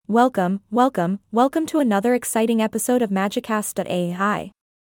Welcome to another exciting episode of Magicast.ai.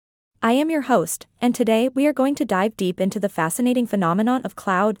 I am your host, and today we are going to dive deep into the fascinating phenomenon of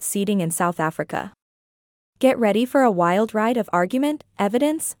cloud seeding in South Africa. Get ready for a wild ride of argument,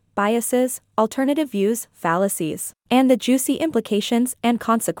 evidence, biases, alternative views, fallacies, and the juicy implications and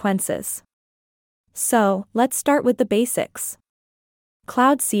consequences. So, let's start with the basics.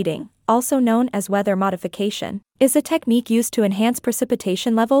 Cloud seeding, also known as weather modification, is a technique used to enhance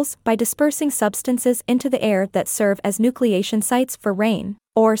precipitation levels by dispersing substances into the air that serve as nucleation sites for rain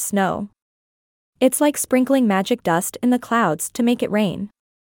or snow. It's like sprinkling magic dust in the clouds to make it rain.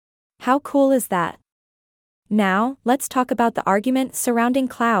 How cool is that? Now, let's talk about the argument surrounding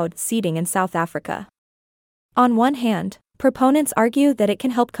cloud seeding in South Africa. On one hand, proponents argue that it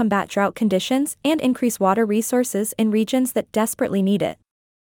can help combat drought conditions and increase water resources in regions that desperately need it.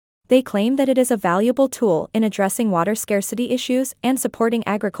 They claim that it is a valuable tool in addressing water scarcity issues and supporting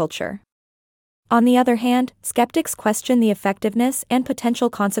agriculture. On the other hand, skeptics question the effectiveness and potential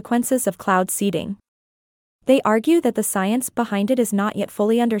consequences of cloud seeding. They argue that the science behind it is not yet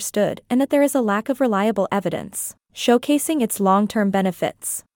fully understood and that there is a lack of reliable evidence, showcasing its long-term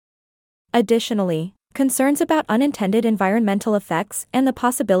benefits. Additionally, concerns about unintended environmental effects and the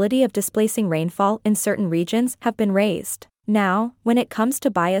possibility of displacing rainfall in certain regions have been raised. Now, when it comes to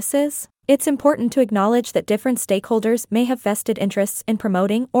biases, it's important to acknowledge that different stakeholders may have vested interests in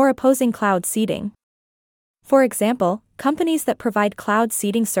promoting or opposing cloud seeding. For example, companies that provide cloud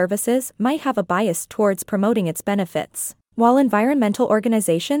seeding services might have a bias towards promoting its benefits, while environmental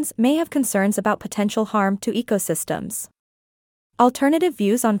organizations may have concerns about potential harm to ecosystems. Alternative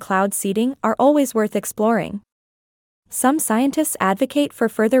views on cloud seeding are always worth exploring. Some scientists advocate for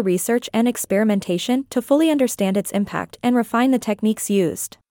further research and experimentation to fully understand its impact and refine the techniques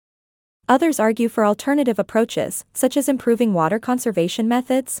used. Others argue for alternative approaches, such as improving water conservation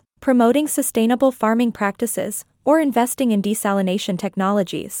methods, promoting sustainable farming practices, or investing in desalination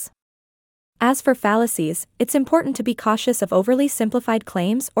technologies. As for fallacies, it's important to be cautious of overly simplified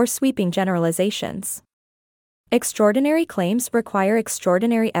claims or sweeping generalizations. Extraordinary claims require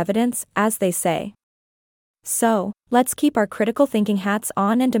extraordinary evidence, as they say. So, let's keep our critical thinking hats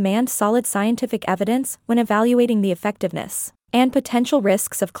on and demand solid scientific evidence when evaluating the effectiveness and potential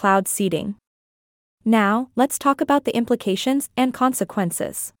risks of cloud seeding. Now, let's talk about the implications and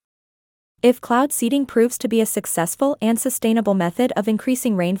consequences. If cloud seeding proves to be a successful and sustainable method of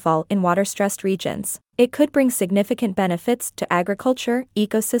increasing rainfall in water-stressed regions, it could bring significant benefits to agriculture,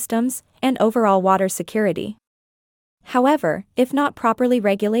 ecosystems, and overall water security. However, if not properly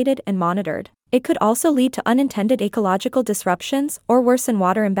regulated and monitored, it could also lead to unintended ecological disruptions or worsen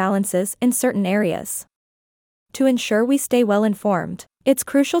water imbalances in certain areas. To ensure we stay well informed, it's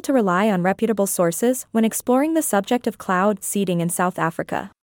crucial to rely on reputable sources when exploring the subject of cloud seeding in South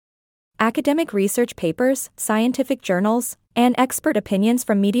Africa. Academic research papers, scientific journals, and expert opinions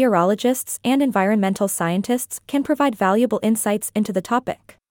from meteorologists and environmental scientists can provide valuable insights into the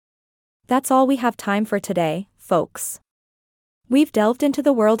topic. That's all we have time for today, folks. We've delved into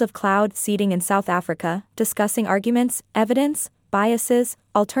the world of cloud seeding in South Africa, discussing arguments, evidence, biases,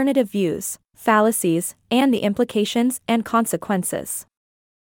 alternative views, fallacies, and the implications and consequences.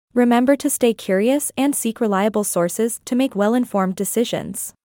 Remember to stay curious and seek reliable sources to make well-informed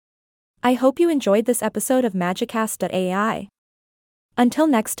decisions. I hope you enjoyed this episode of Magicast.ai. Until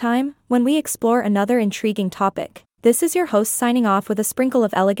next time, when we explore another intriguing topic, this is your host signing off with a sprinkle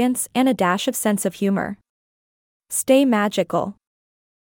of elegance and a dash of sense of humor. Stay magical.